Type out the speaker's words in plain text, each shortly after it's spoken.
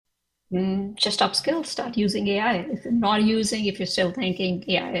Just upskill, start using AI. If you're not using, if you're still thinking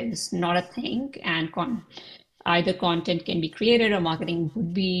AI is not a thing and either content can be created or marketing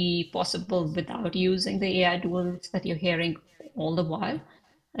would be possible without using the AI tools that you're hearing all the while,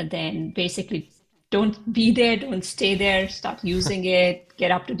 then basically don't be there, don't stay there, start using it,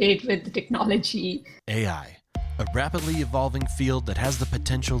 get up to date with the technology. AI, a rapidly evolving field that has the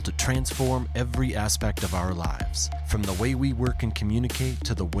potential to transform every aspect of our lives, from the way we work and communicate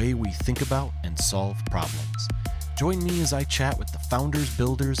to the way we think about and solve problems. Join me as I chat with the founders,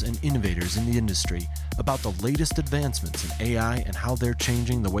 builders, and innovators in the industry about the latest advancements in AI and how they're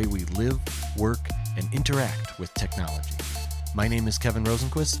changing the way we live, work, and interact with technology. My name is Kevin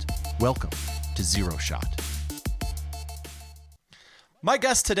Rosenquist. Welcome to Zero Shot. My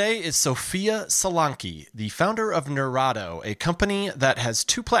guest today is Sophia Solanki, the founder of Narrato, a company that has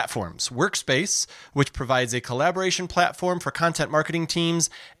two platforms, Workspace, which provides a collaboration platform for content marketing teams,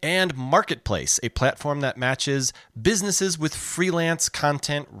 and Marketplace, a platform that matches businesses with freelance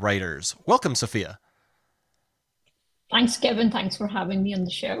content writers. Welcome, Sophia. Thanks, Kevin. Thanks for having me on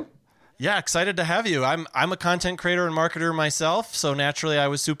the show. Yeah, excited to have you. I'm a content creator and marketer myself, so naturally I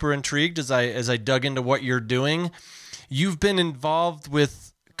was super intrigued as I dug into what you're doing. You've been involved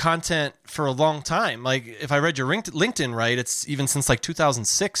with content for a long time. Like, if I read your LinkedIn right, it's even since like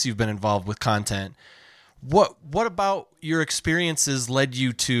 2006 you've been involved with content. What about your experiences led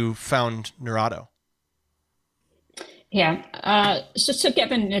you to found Narrato? Yeah. So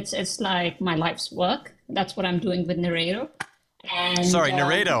Kevin, it's like my life's work. That's what I'm doing with Narrato. And Sorry,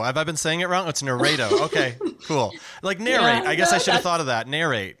 Narrato. Have I been saying it wrong? It's Narrato. Okay, cool. Like narrate. yeah, I guess I should have thought of that.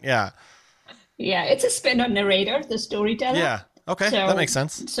 Narrate. Yeah. yeah, it's a spin on narrator, the storyteller. Yeah. Okay, that So makes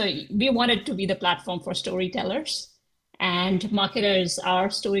sense. so we wanted to be the platform for storytellers, and marketers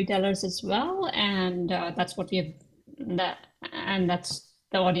are storytellers as well, and that's what we've that and that's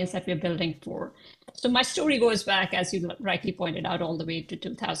the audience that we're building for. So my story goes back, as you rightly pointed out, all the way to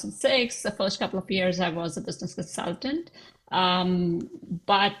 2006. The first couple of years, I was a business consultant.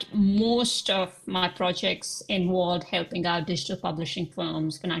 But most of my projects involved helping out digital publishing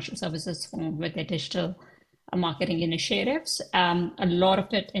firms, financial services firms with their digital marketing initiatives. A lot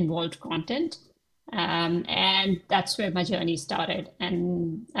of it involved content. And that's where my journey started.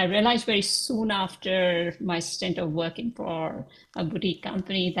 And I realized very soon after my stint of working for a boutique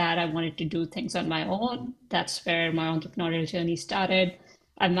company that I wanted to do things on my own. That's where my entrepreneurial journey started.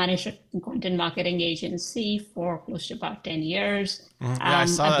 I managed a content marketing agency for close to about 10 years. Yeah, I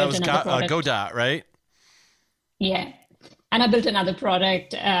saw I that. It built was another product. Godot, right? Yeah. And I built another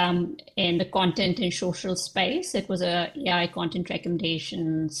product in the content and social space. It was a AI content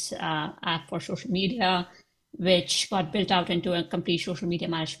recommendations app for social media, which got built out into a complete social media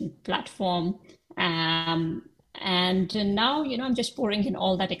management platform. And now, I'm just pouring in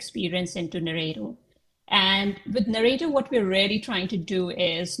all that experience into Narrato. And with Narrator, what we're really trying to do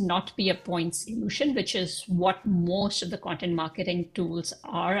is not be a point solution, which is what most of the content marketing tools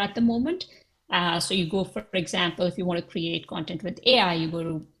are at the moment. So you go, for example, if you want to create content with AI, you go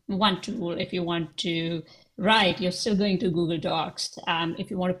to one tool. If you want to write, you're still going to Google Docs. If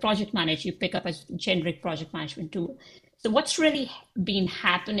you want to project manage, you pick up a generic project management tool. So what's really been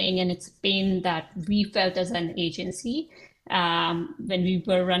happening, and it's been that we felt as an agency, when we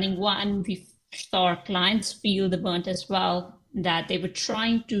were running one, we saw our clients feel the burnt as well, that they were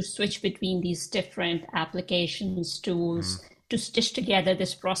trying to switch between these different applications, tools, to stitch together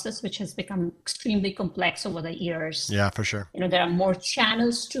this process, which has become extremely complex over the years. Yeah, for sure. There are more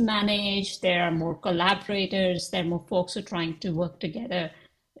channels to manage, there are more collaborators, there are more folks who are trying to work together,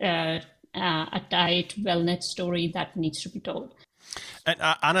 a tight, well-knit story that needs to be told. And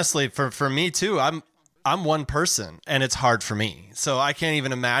honestly, for me too, I'm one person and it's hard for me. So I can't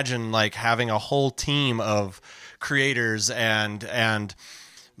even imagine like having a whole team of creators and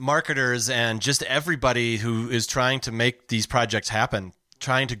marketers and just everybody who is trying to make these projects happen,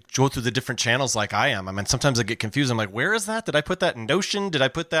 trying to go through the different channels like I am. I mean, sometimes I get confused. I'm like, where is that? Did I put that in Notion? Did I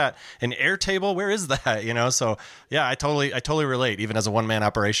put that in Airtable? Where is that? So yeah, I totally relate, even as a one-man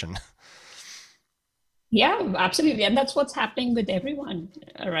operation. Yeah, absolutely. And that's what's happening with everyone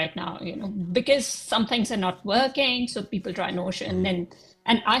right now, because some things are not working. So people try Notion.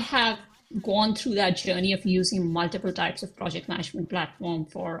 And I have gone through that journey of using multiple types of project management platform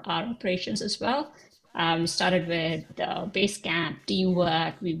for our operations as well. Started with Basecamp,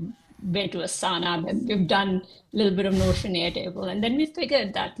 Teamwork. We went to Asana, and we've done a little bit of Notion Airtable. And then we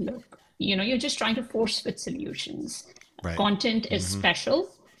figured that, look, you're just trying to force fit solutions. Right. Content is special.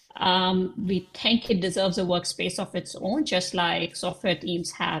 We think it deserves a workspace of its own, just like software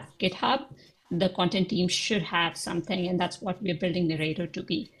teams have Github. The content team should have something, and that's what we're building Narrator to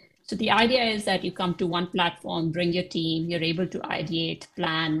be. So the idea is that you come to one platform, bring your team, you're able to ideate,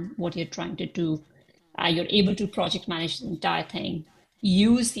 plan what you're trying to do. You're able to project manage the entire thing.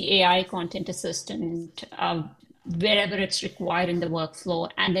 Use the AI content assistant wherever it's required in the workflow,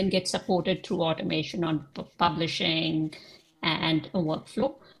 and then get supported through automation on publishing and a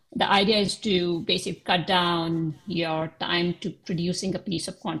workflow. The idea is to basically cut down your time to producing a piece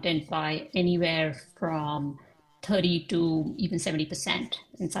of content by anywhere from 30 to even 70%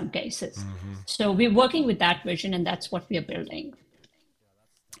 in some cases. Mm-hmm. So we're working with that vision, and that's what we are building.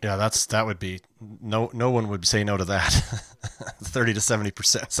 Yeah, that would be no one would say no to that. 30 to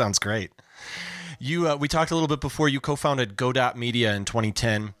 70% sounds great. You we talked a little bit before. You co-founded Go.Media in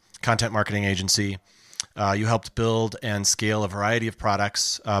 2010, content marketing agency. You helped build and scale a variety of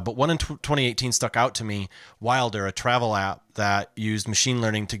products, but one in 2018 stuck out to me, Wilder, a travel app that used machine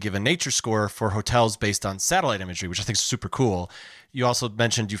learning to give a nature score for hotels based on satellite imagery, which I think is super cool. You also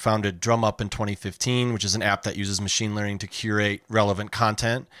mentioned you founded DrumUp in 2015, which is an app that uses machine learning to curate relevant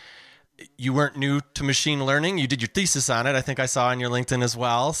content. You weren't new to machine learning. You did your thesis on it. I think I saw on your LinkedIn as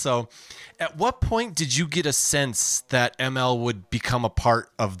well. So at what point did you get a sense that ML would become a part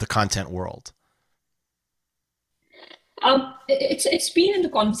of the content world? It's been in the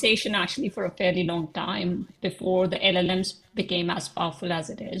conversation actually for a fairly long time before the LLMs became as powerful as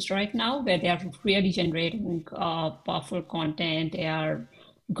it is right now, where they are really generating powerful content. They are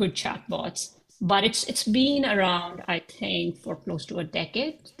good chatbots, but it's been around, I think, for close to a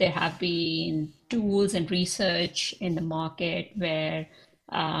decade. There have been tools and research in the market where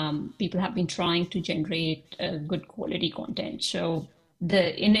people have been trying to generate good quality content. So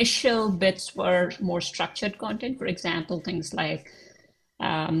the initial bits were more structured content, for example, things like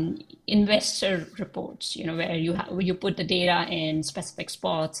investor reports, where you put the data in specific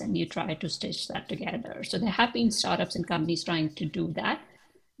spots and you try to stitch that together. So there have been startups and companies trying to do that,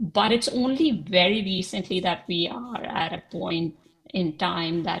 but it's only very recently that we are at a point in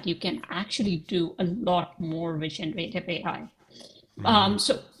time that you can actually do a lot more with generative AI.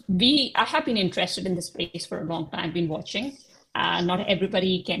 Mm-hmm. I have been interested in this space for a long time, been watching. Not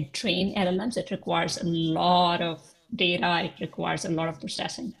everybody can train LLMs. It requires a lot of data. It requires a lot of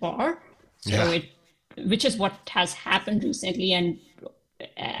processing power. Yeah. Which is what has happened recently,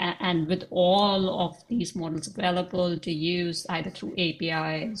 and with all of these models available to use either through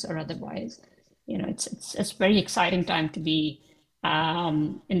APIs or otherwise, it's a very exciting time to be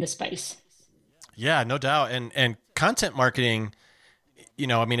in the space. Yeah, no doubt. And content marketing,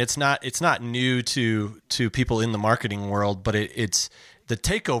 I mean, it's not new to people in the marketing world, but it's the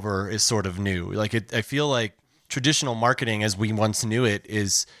takeover is sort of new. I feel like traditional marketing as we once knew it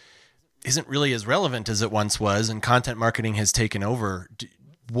isn't really as relevant as it once was, and content marketing has taken over.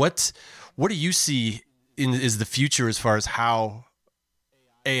 What do you see is the future as far as how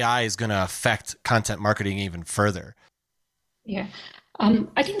AI is going to affect content marketing even further? Yeah.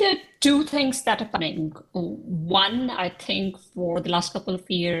 I think there are two things that are happening. One, I think for the last couple of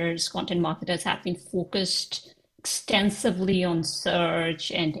years, content marketers have been focused extensively on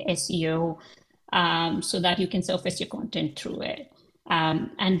search and SEO, so that you can surface your content through it.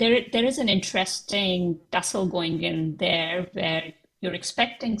 And there is an interesting tussle going in there where you're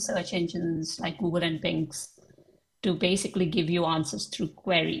expecting search engines like Google and Bing to basically give you answers through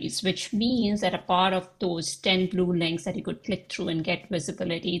queries, which means that a part of those 10 blue links that you could click through and get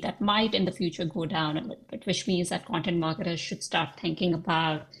visibility, that might in the future go down a little bit, which means that content marketers should start thinking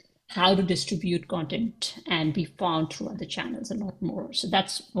about how to distribute content and be found through other channels a lot more. So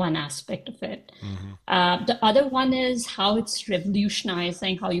that's one aspect of it. Mm-hmm. The other one is how it's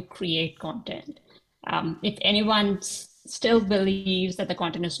revolutionizing how you create content. If anyone still believes that the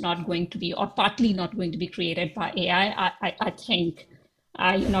content is not going to be, or partly not going to be created by AI, I think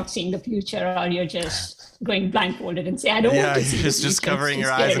you're not seeing the future, or you're just going blindfolded and say, I don't want to see the future. Just covering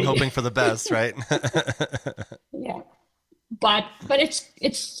your eyes and hoping for the best, right? Yeah. But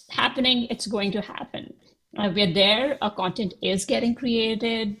it's happening. It's going to happen. We're there. Our content is getting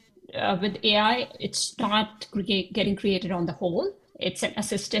created with AI. It's not getting created on the whole. It's an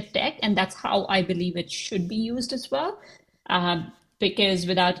assistive tech, and that's how I believe it should be used as well. Because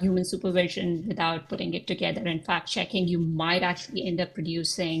without human supervision, without putting it together and fact checking, you might actually end up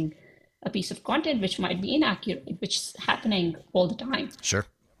producing a piece of content which might be inaccurate, which is happening all the time. Sure.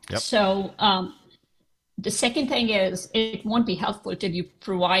 Yep. So the second thing is it won't be helpful till you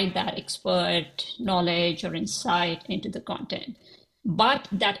provide that expert knowledge or insight into the content. But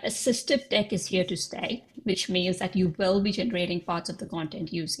that assistive tech is here to stay, which means that you will be generating parts of the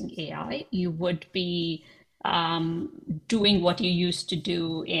content using AI. You would be doing what you used to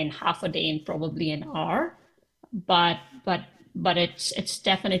do in half a day in probably an hour. But but it's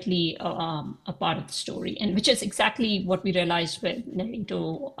definitely a part of the story, and which is exactly what we realized with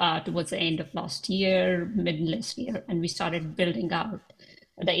Narrato towards the end of last year, mid last year, and we started building out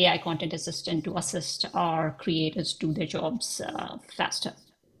the AI content assistant to assist our creators do their jobs faster.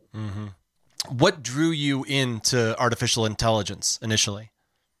 Mm-hmm. What drew you into artificial intelligence initially?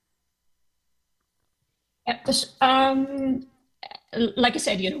 Yeah, like I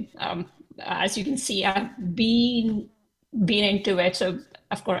said, as you can see, I've been into it. So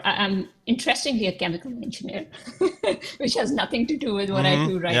of course, I'm interestingly a chemical engineer, which has nothing to do with what I Mm-hmm.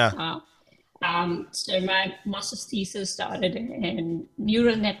 do right Yeah. now. So my master's thesis started in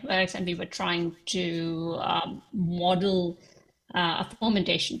neural networks, and we were trying to model a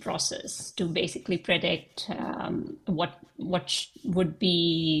fermentation process to basically predict would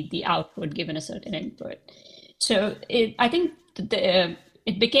be the output given a certain input. So I think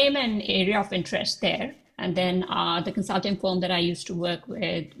it became an area of interest there. And then the consulting firm that I used to work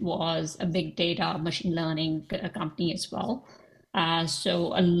with was a big data machine learning company as well.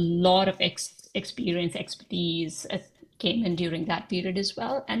 So a lot of experience, expertise came in during that period as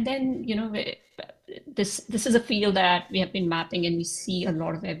well. And then, this is a field that we have been mapping, and we see a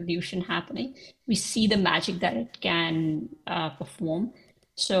lot of evolution happening. We see the magic that it can perform.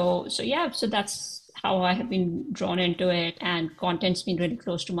 So yeah, so that's how I have been drawn into it, and content's been really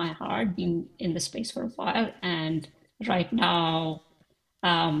close to my heart, been in the space for a while, and right now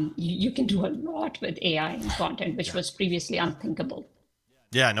you can do a lot with AI and content, which Yeah. was previously unthinkable.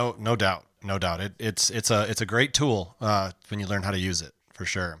 Yeah. No doubt. No doubt. It's a great tool when you learn how to use it, for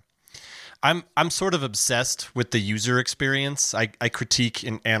sure. I'm sort of obsessed with the user experience. I critique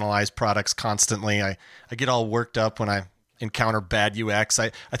and analyze products constantly. I get all worked up when I encounter bad UX. I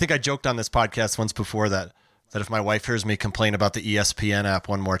think I joked on this podcast once before that if my wife hears me complain about the ESPN app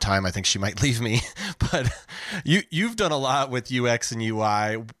one more time, I think she might leave me. But you've done a lot with UX and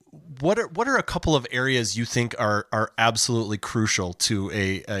UI. What are a couple of areas you think are absolutely crucial to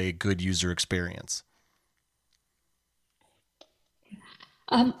a good user experience?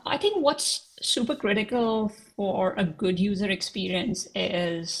 I think what's super critical for a good user experience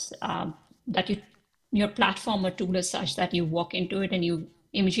is that your platform or tool is such that you walk into it and you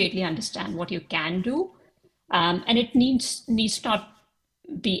immediately understand what you can do. And it needs not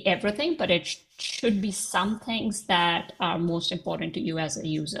be everything, but it should be some things that are most important to you as a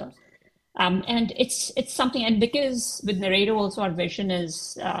user. And it's something, and because with Narrato also our vision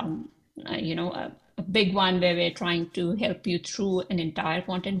is, a big one where we're trying to help you through an entire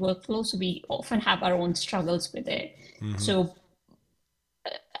content workflow. So we often have our own struggles with it. Mm-hmm. So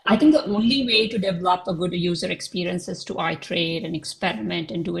I think the only way to develop a good user experience is to iterate and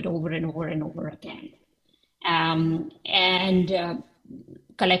experiment and do it over and over and over again. And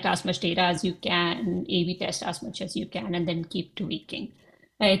collect as much data as you can, A/B test as much as you can, and then keep tweaking.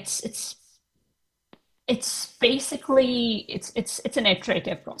 It's it's it's basically it's an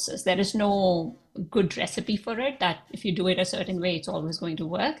iterative process. There is no good recipe for it that if you do it a certain way, it's always going to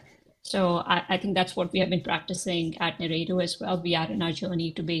work. So I think that's what we have been practicing at Narrato as well. We are in our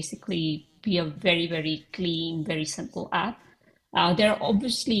journey to basically be a very, very clean, very simple app. There are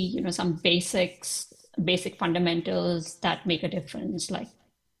obviously, some basic fundamentals that make a difference, like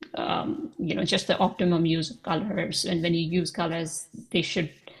just the optimum use of colors. And when you use colors, they should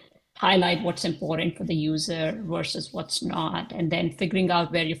highlight what's important for the user versus what's not, and then figuring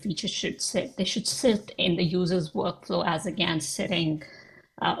out where your features should sit. They should sit in the user's workflow as against sitting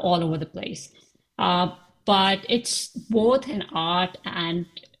all over the place. But it's both an art and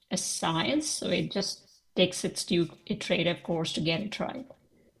a science, so it just takes its due iterative course to get it right.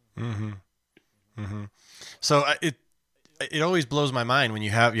 Mm-hmm. Mm-hmm. So it always blows my mind when you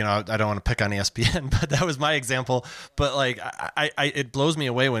have, I don't want to pick on ESPN, but that was my example. But like, it blows me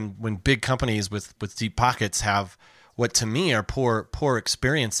away when big companies with deep pockets have what to me are poor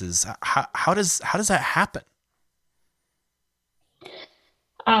experiences. How does that happen?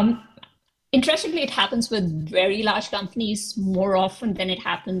 Interestingly, it happens with very large companies more often than it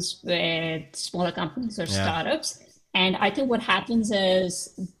happens with smaller companies or Yeah. startups. And I think what happens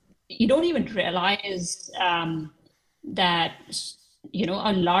is you don't even realize that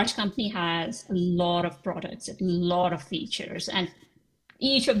a large company has a lot of products, a lot of features, and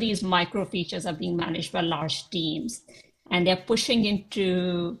each of these micro features are being managed by large teams, and they're pushing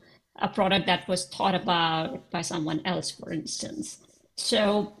into a product that was thought about by someone else, for instance.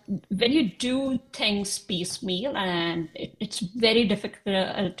 So when you do things piecemeal, and it's very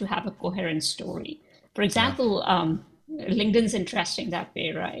difficult to have a coherent story. For Yeah. example, LinkedIn's interesting that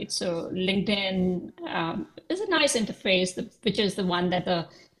way, right? So LinkedIn is a nice interface, which is the one that the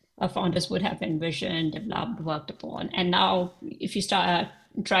founders would have envisioned, developed, worked upon. And now, if you start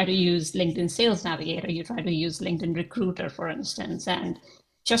try to use LinkedIn Sales Navigator, you try to use LinkedIn Recruiter, for instance, and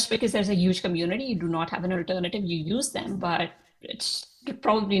just because there's a huge community, you do not have an alternative, you use them, but it's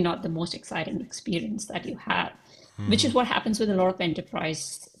probably not the most exciting experience that you have, which is what happens with a lot of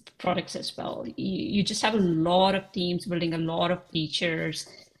enterprise products as well. You just have a lot of teams building a lot of features.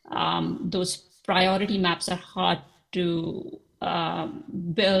 Those priority maps are hard to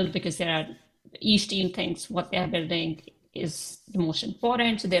build because each team thinks what they're building is the most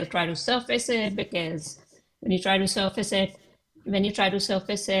important. So they'll try to surface it because when you try to surface it,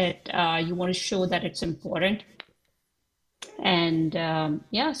 you want to show that it's important. And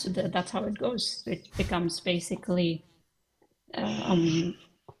yeah, so that's how it goes. It becomes basically,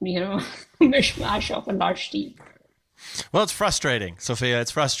 mishmash of a large team. Well, it's frustrating, Sophia.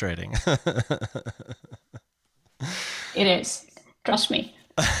 It's frustrating. It is. Trust me.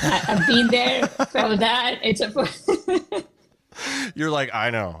 I've been there, felt that. You're like, I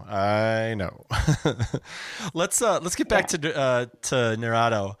know. Let's get back to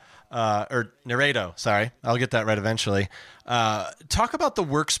Narrato. Or Narrato, sorry. I'll get that right eventually. Talk about the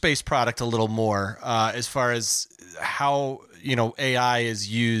workspace product a little more, as far as how, AI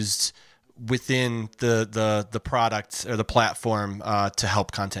is used within the product or the platform to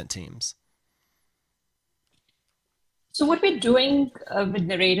help content teams. So what we're doing with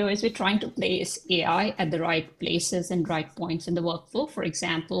Narrato is we're trying to place AI at the right places and right points in the workflow. For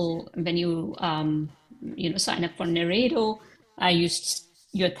example, when you sign up for Narrato,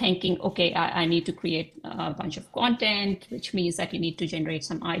 you're thinking, okay, I need to create a bunch of content, which means that you need to generate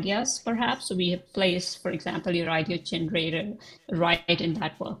some ideas, perhaps. So we have placed, for example, your idea generator right in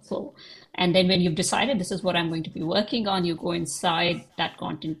that workflow. And then when you've decided this is what I'm going to be working on, you go inside that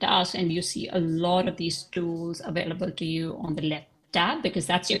content task and you see a lot of these tools available to you on the left tab because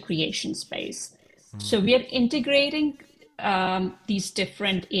that's your creation space. So we are integrating these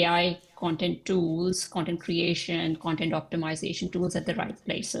different AI content tools, content creation, content optimization tools at the right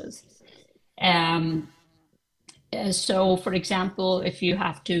places. So for example, if you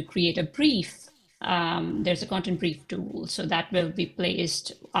have to create a brief, there's a content brief tool. So that will be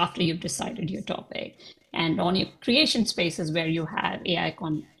placed after you've decided your topic. And on your creation spaces where you have AI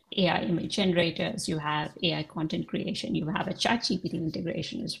image generators, you have AI content creation, you have a ChatGPT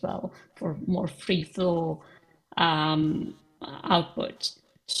integration as well for more free flow output.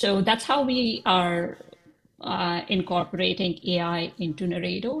 So that's how we are incorporating AI into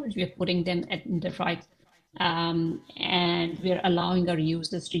Narrato. We're putting them in the right, and we're allowing our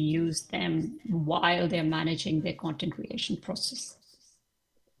users to use them while they're managing their content creation process.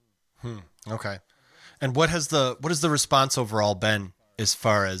 Okay. And what has the response overall been, as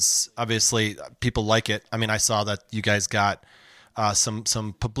far as, obviously people like it? I mean, I saw that you guys got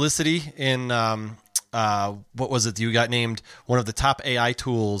some publicity in what was it? You got named one of the top AI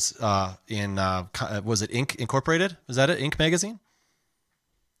tools in was it Inc. Incorporated? Was that it? Inc. magazine?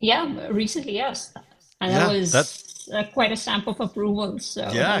 Yeah, recently, yes. And Yeah, that was quite a stamp of approval. So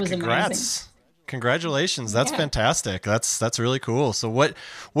yeah. that was amazing. Congratulations. That's Yeah. fantastic. That's really cool. So what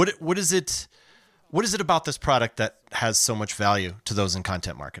is it? What is it about this product that has so much value to those in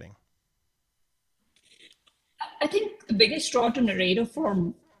content marketing? I think the biggest draw to Narrative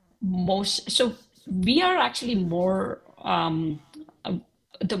for so we are actually more,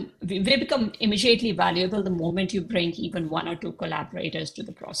 they become immediately valuable the moment you bring even one or two collaborators to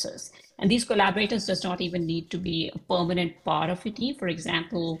the process. And these collaborators does not even need to be a permanent part of your team. For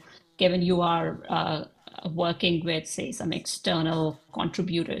example, given you are working with, say, some external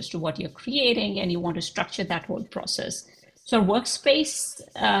contributors to what you're creating and you want to structure that whole process. So Workspace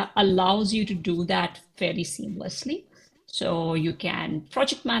allows you to do that fairly seamlessly. So you can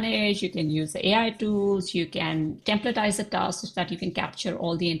project manage, you can use the AI tools, you can templatize the tasks so that you can capture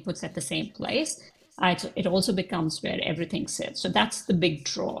all the inputs at the same place. It also becomes where everything sits. So that's the big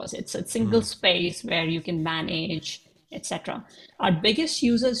draws. It's a single space where you can manage, etc. Our biggest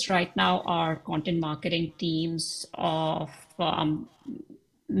users right now are content marketing teams of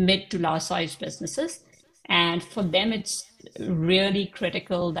mid to large size businesses. And for them, it's really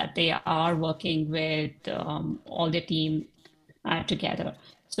critical that they are working with all their team together.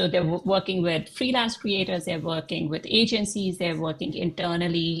 So they're working with freelance creators, they're working with agencies, they're working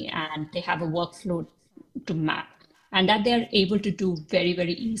internally, and they have a workflow to map. And that they're able to do very,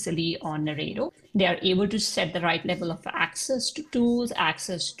 very easily on Narrato. They are able to set the right level of access to tools,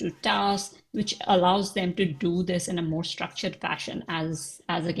 access to tasks, which allows them to do this in a more structured fashion as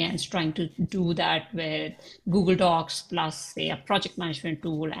against trying to do that with Google Docs plus, say, a project management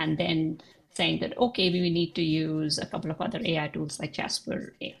tool and then saying that, okay, we need to use a couple of other AI tools like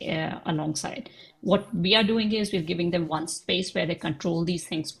Jasper alongside. What we are doing is we're giving them one space where they control these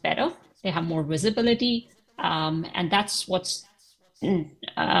things better. They have more visibility. And that's what's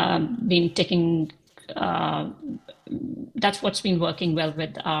been taking, uh, that's what's been working well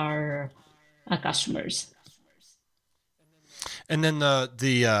with our customers. And then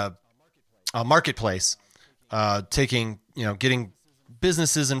the marketplace, taking, getting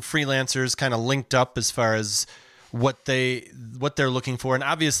businesses and freelancers kind of linked up as far as what they're looking for. And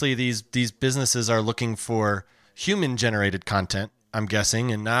obviously these businesses are looking for human generated content, I'm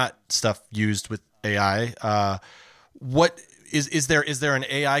guessing, and not stuff used with AI. What is there an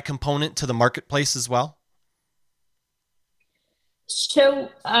AI component to the marketplace as well? So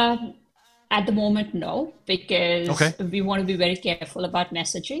at the moment, no, because Okay. we want to be very careful about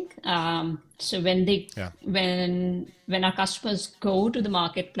messaging. So when they Yeah. when our customers go to the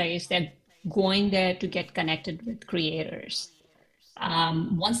marketplace, they're going there to get connected with creators.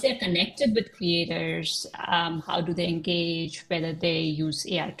 Once they're connected with creators, how do they engage, whether they use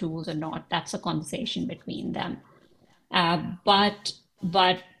AI tools or not, that's a conversation between them. But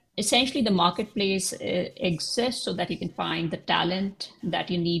essentially, the marketplace exists so that you can find the talent that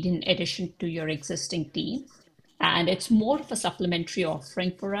you need in addition to your existing team. And it's more of a supplementary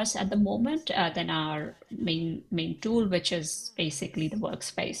offering for us at the moment than our main tool, which is basically the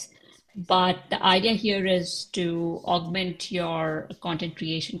workspace. But the idea here is to augment your content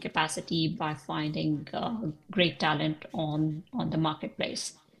creation capacity by finding great talent on the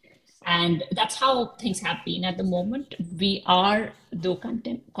marketplace. And that's how things have been at the moment. We are, though,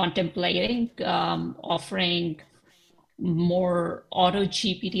 contemplating offering more auto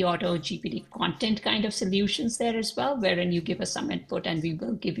GPT content kind of solutions there as well, wherein you give us some input and we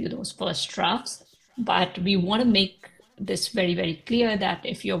will give you those first drafts. But we want to make this very, very clear that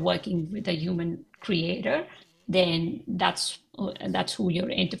if you're working with a human creator, then that's who you're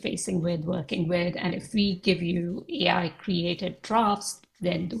interfacing with, working with. And if we give you AI created drafts,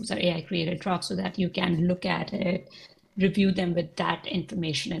 then those are AI created drafts so that you can look at it, review them with that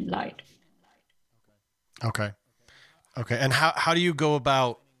information in light. Okay. Okay. And how do you go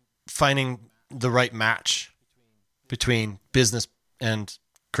about finding the right match between business and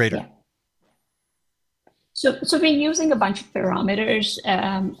creator? Yeah. So we're using a bunch of parameters,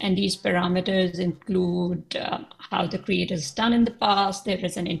 and these parameters include how the creator has done in the past. There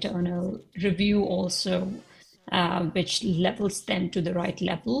is an internal review also, which levels them to the right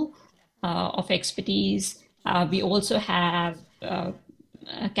level of expertise. We also have a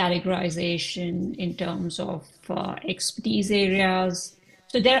categorization in terms of expertise areas.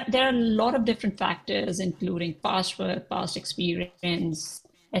 So there are a lot of different factors, including past work, past experience,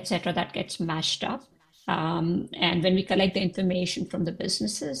 etc., that gets mashed up. And when we collect the information from the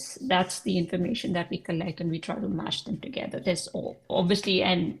businesses, that's the information that we collect and we try to mash them together. There's obviously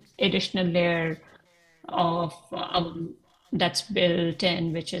an additional layer of that's built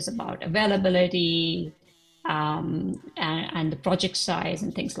in, which is about availability, and the project size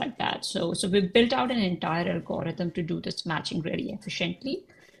and things like that. So we've built out an entire algorithm to do this matching really efficiently.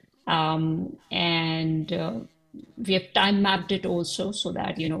 And we have time mapped it also so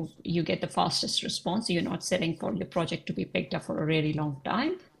that you get the fastest response. You're not sitting for your project to be picked up for a really long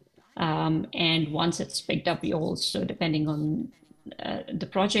time. And once it's picked up, we also, depending on the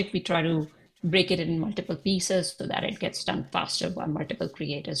project, we try to break it in multiple pieces so that it gets done faster by multiple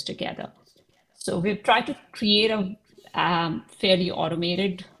creators together. So we've tried to create a fairly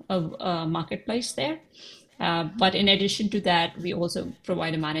automated marketplace there. But in addition to that, we also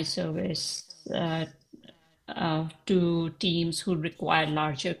provide a managed service to teams who require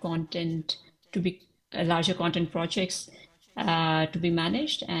larger content projects to be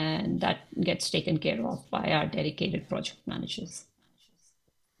managed, and that gets taken care of by our dedicated project managers.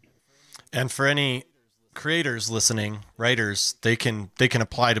 And for any creators listening, writers, they can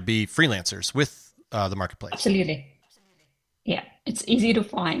apply to be freelancers with the marketplace. Absolutely. Yeah, it's easy to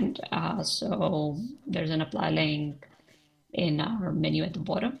find. So there's an apply link in our menu at the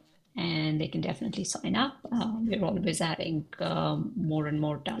bottom, and they can definitely sign up. We're always adding more and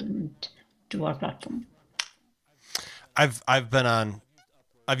more talent to our platform.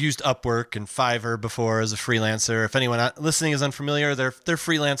 I've used Upwork and Fiverr before as a freelancer. If anyone listening is unfamiliar, they're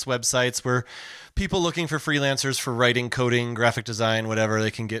freelance websites where people looking for freelancers for writing, coding, graphic design, whatever,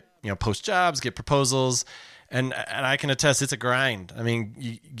 they can get, post jobs, get proposals. And I can attest it's a grind. I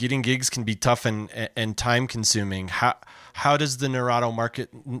mean, getting gigs can be tough and time consuming. How does the Narrato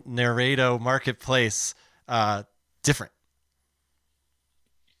marketplace different?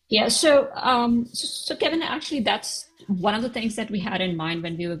 Yeah, so Kevin, actually, that's one of the things that we had in mind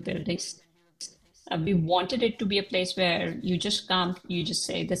when we were building this. We wanted it to be a place where you just come, you just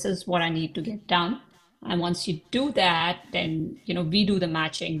say, this is what I need to get done. And once you do that, then, we do the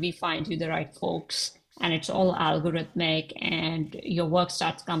matching, we find you the right folks, and it's all algorithmic, and your work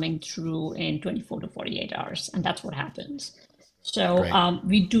starts coming through in 24 to 48 hours. And that's what happens. So Great.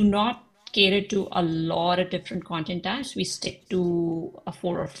 we do not cater to a lot of different content types. We stick to a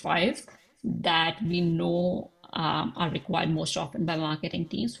 4 or 5 that we know are required most often by marketing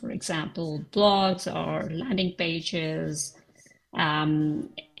teams. For example, blogs or landing pages, and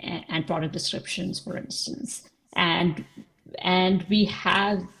product descriptions, for instance. And we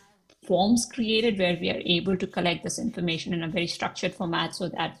have forms created where we are able to collect this information in a very structured format so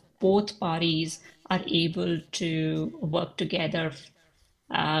that both parties are able to work together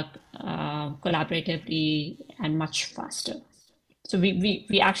collaboratively and much faster. So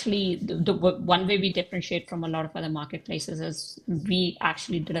we actually, the one way we differentiate from a lot of other marketplaces is we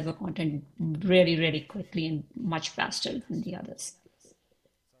actually deliver content really, really quickly and much faster than the others.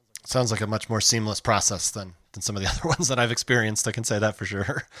 Sounds like a much more seamless process than some of the other ones that I've experienced. I can say that for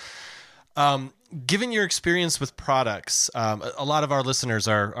sure. Given your experience with products, a lot of our listeners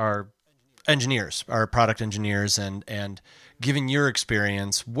are engineers, are product engineers, and given your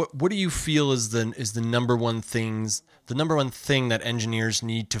experience, what do you feel is the number one thing that engineers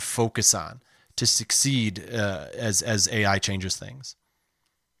need to focus on to succeed as AI changes things?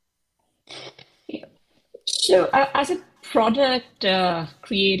 So as a product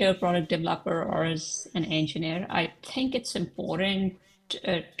creator, product developer, or as an engineer, I think it's important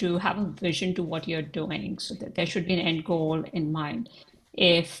to have a vision to what you're doing so that there should be an end goal in mind.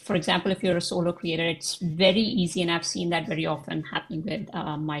 If, for example, if you're a solo creator, it's very easy, and I've seen that very often happening with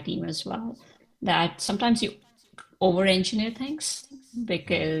my team as well, that sometimes you over-engineer things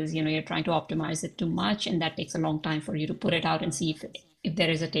because you're trying to optimize it too much, and that takes a long time for you to put it out and see if there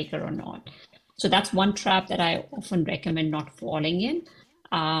is a taker or not. So that's one trap that I often recommend not falling in.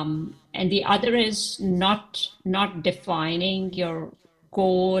 And the other is not defining your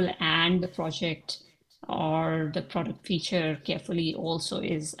goal and the project or the product feature carefully also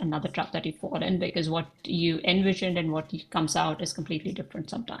is another trap that you fall in, because what you envisioned and what comes out is completely different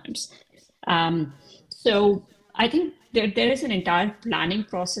sometimes. So I think there is an entire planning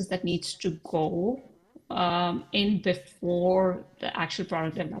process that needs to go in before the actual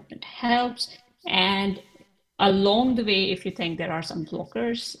product development helps. And along the way, if you think there are some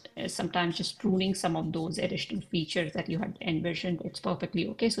blockers, sometimes just pruning some of those additional features that you had envisioned, it's perfectly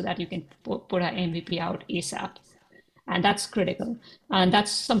okay so that you can put our MVP out ASAP. And that's critical. And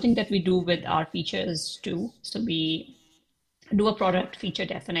that's something that we do with our features too. So we do a product feature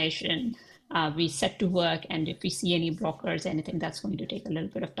definition. We set to work, and if we see any blockers, anything that's going to take a little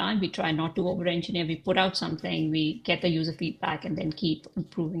bit of time, we try not to over engineer. We put out something, we get the user feedback, and then keep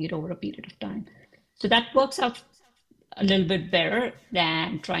improving it over a period of time. So that works out a little bit better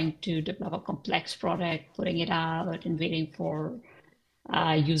than trying to develop a complex product, putting it out, and waiting for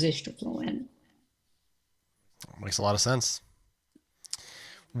usage to flow in. Makes a lot of sense.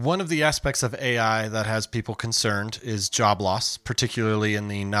 One of the aspects of AI that has people concerned is job loss, particularly in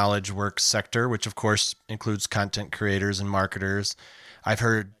the knowledge work sector, which of course includes content creators and marketers. I've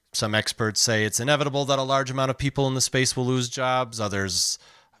heard some experts say it's inevitable that a large amount of people in the space will lose jobs. Others,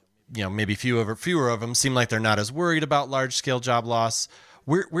 maybe fewer of them seem like they're not as worried about large scale job loss.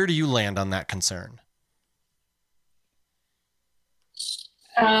 Where do you land on that concern?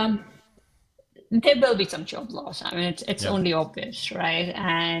 There will be some job loss. I mean, it's Yeah. only obvious, right?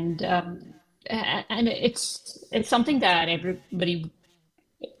 And it's something that everybody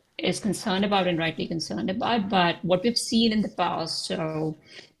is concerned about and rightly concerned about. But what we've seen in the past, so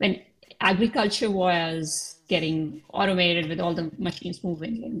when agriculture was getting automated with all the machines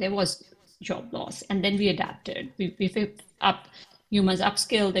moving in, there was job loss, and then we adapted. We picked up humans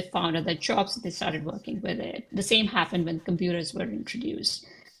upskilled, they found other jobs, they started working with it. The same happened when computers were introduced.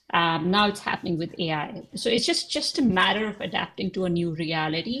 Now it's happening with AI. So it's just a matter of adapting to a new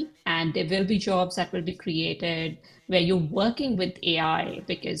reality. And there will be jobs that will be created where you're working with AI,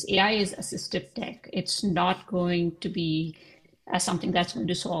 because AI is assistive tech. It's not going to be something that's going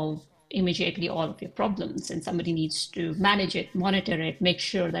to solve immediately all of your problems. And somebody needs to manage it, monitor it, make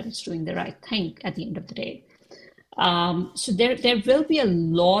sure that it's doing the right thing at the end of the day. So there will be a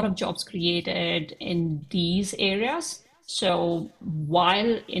lot of jobs created in these areas. So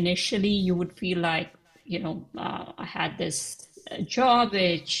while initially you would feel like, I had this job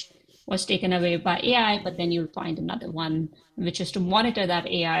which was taken away by AI, but then you'll find another one, which is to monitor that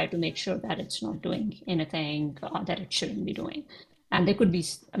AI to make sure that it's not doing anything that it shouldn't be doing. And there could be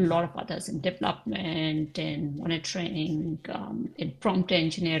a lot of others in development, in monitoring, in prompt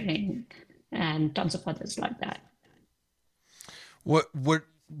engineering, and tons of others like that. What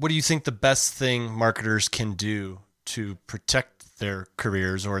do you think the best thing marketers can do to protect their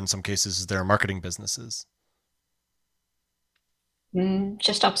careers, or in some cases their marketing businesses?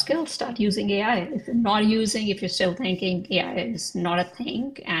 Just upskill, start using AI. If you're not using, if you're still thinking AI is not a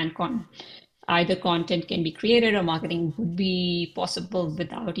thing and either content can be created or marketing would be possible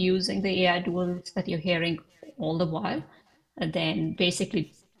without using the AI tools that you're hearing all the while, then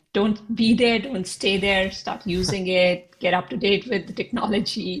basically don't be there, don't stay there, start using it, get up to date with the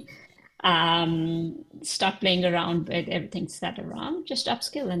technology, start playing around with everything set around, just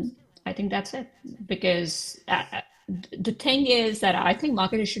upskill. And I think that's it. Because the thing is that I think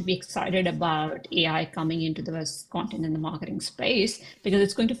marketers should be excited about AI coming into the content in the marketing space because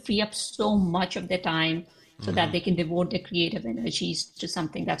it's going to free up so much of their time so that Mm-hmm. they can devote their creative energies to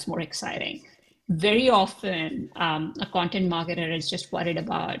something that's more exciting. Very often, a content marketer is just worried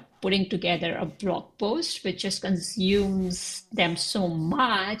about putting together a blog post, which just consumes them so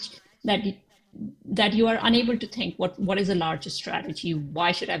much that that you are unable to think what is the larger strategy?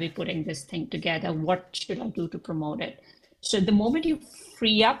 Why should I be putting this thing together? What should I do to promote it? So the moment you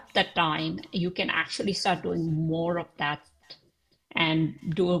free up that time, you can actually start doing more of that and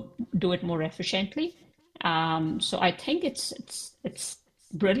do it more efficiently. So I think it's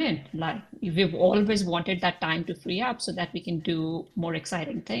brilliant. Like we've always wanted that time to free up so that we can do more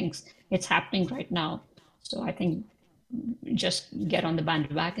exciting things. It's happening right now. So I think just get on the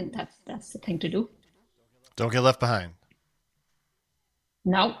bandwagon. That's the thing to do. Don't get left behind.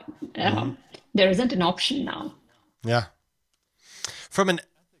 Now, Mm-hmm. there isn't an option now. Yeah. From an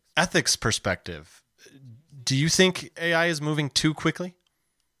ethics perspective, do you think AI is moving too quickly?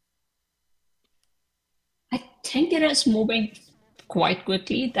 I think it is moving quite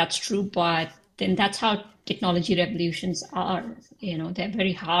quickly. That's true, but then that's how technology revolutions are. They're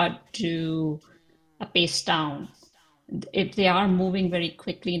very hard to pace down. If they are moving very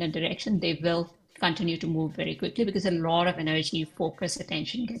quickly in a direction, they will continue to move very quickly because a lot of energy, focus,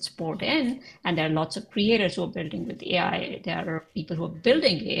 attention gets poured in. And there are lots of creators who are building with AI. There are people who are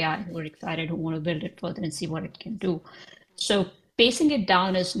building AI who are excited, who want to build it further and see what it can do. So pacing it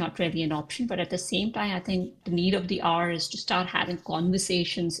down is not really an option, but at the same time, I think the need of the hour is to start having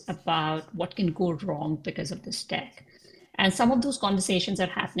conversations about what can go wrong because of this tech. And some of those conversations are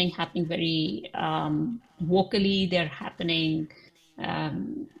happening very vocally. They're happening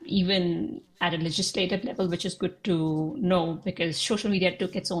even at a legislative level, which is good to know because social media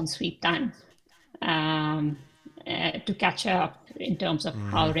took its own sweet time um, to catch up in terms of Mm-hmm.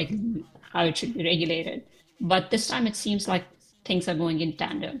 how it should be regulated. But this time it seems like things are going in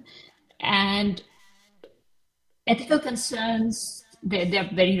tandem. And ethical concerns, they're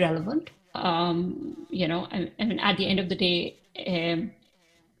very relevant. I mean, at the end of the day,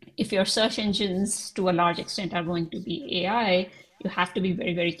 if your search engines to a large extent are going to be AI, you have to be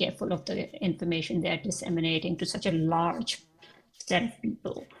very, very careful of the information they're disseminating to such a large set of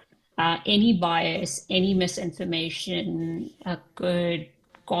people. Any bias, any misinformation could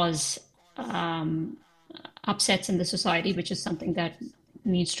cause upsets in the society, which is something that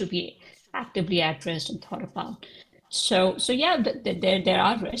needs to be actively addressed and thought about. So yeah, there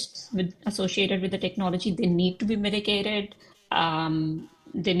are risks associated with the technology. They need to be mitigated.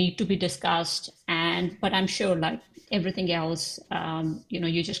 They need to be discussed. But I'm sure, like everything else,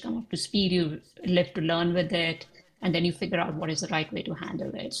 you just come up to speed. You live to learn with it, and then you figure out what is the right way to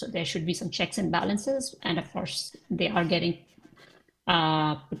handle it. So there should be some checks and balances, and of course, they are getting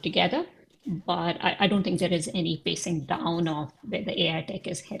put together. But I don't think there is any pacing down of where the AI tech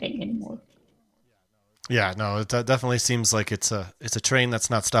is heading anymore. Yeah, no, it definitely seems like it's a train that's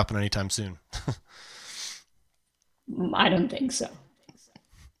not stopping anytime soon. I don't think so.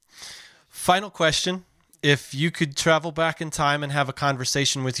 Final question. If you could travel back in time and have a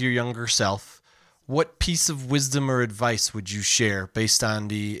conversation with your younger self, what piece of wisdom or advice would you share based on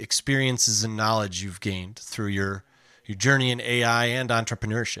the experiences and knowledge you've gained through your journey in AI and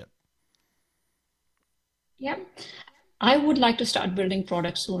entrepreneurship? Yeah. I would like to start building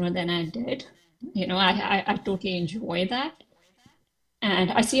products sooner than I did. I totally enjoy that.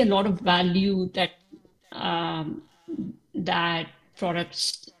 And I see a lot of value um, that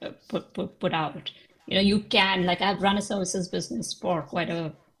products put out. You can, like, I've run a services business for quite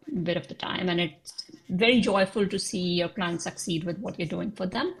a bit of the time, and it's very joyful to see your clients succeed with what you're doing for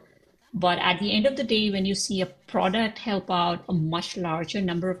them. But at the end of the day, when you see a product help out a much larger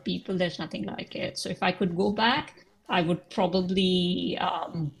number of people, there's nothing like it. So if I could go back, I would probably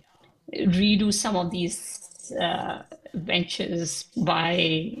redo some of these ventures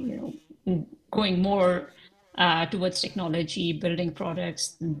by going more towards technology, building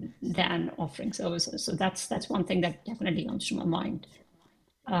products, than offering services. So that's one thing that definitely comes to my mind.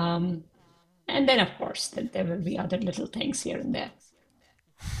 And then, of course, there will be other little things here and there.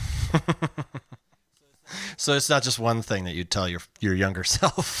 So it's not just one thing that you'd tell your younger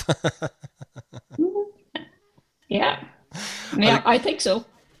self. Yeah, yeah, I think so.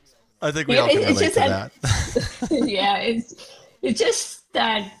 I think we Yeah, all can it's relate just to that. that. Yeah, it's just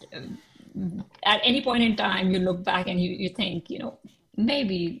that at any point in time, you look back and you think,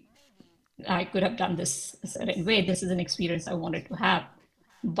 maybe I could have done this a certain way. This is an experience I wanted to have.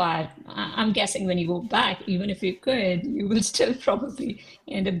 But I'm guessing when you go back, even if you could, you will still probably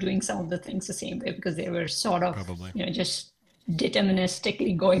end up doing some of the things the same way because they were sort of, Probably. just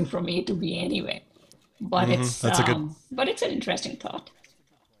deterministically going from A to B anyway. But it's That's a good. but it's an interesting thought.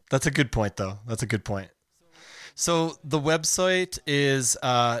 That's a good point, though. That's a good point. So the website is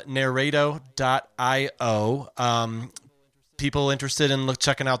narrato.io. People interested in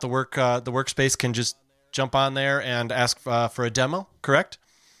checking out the workspace can just jump on there and ask for a demo, correct?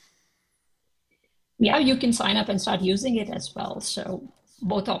 Yeah, you can sign up and start using it as well. So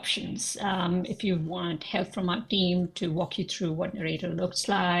both options. If you want help from our team to walk you through what Narrator looks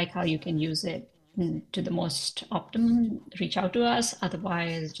like, how you can use it to the most optimum, reach out to us.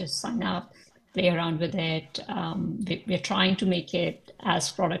 Otherwise, just sign up, play around with it. We're trying to make it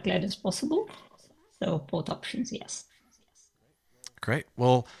as product-led as possible. So both options, yes. Great.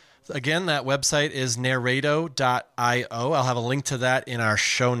 Well, again, that website is narrato.io. I'll have a link to that in our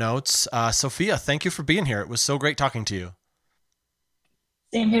show notes. Sophia, thank you for being here. It was so great talking to you.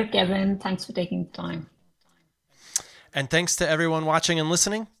 Same here, Kevin. Thanks for taking the time. And thanks to everyone watching and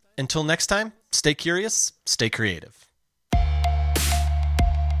listening. Until next time, stay curious, stay creative.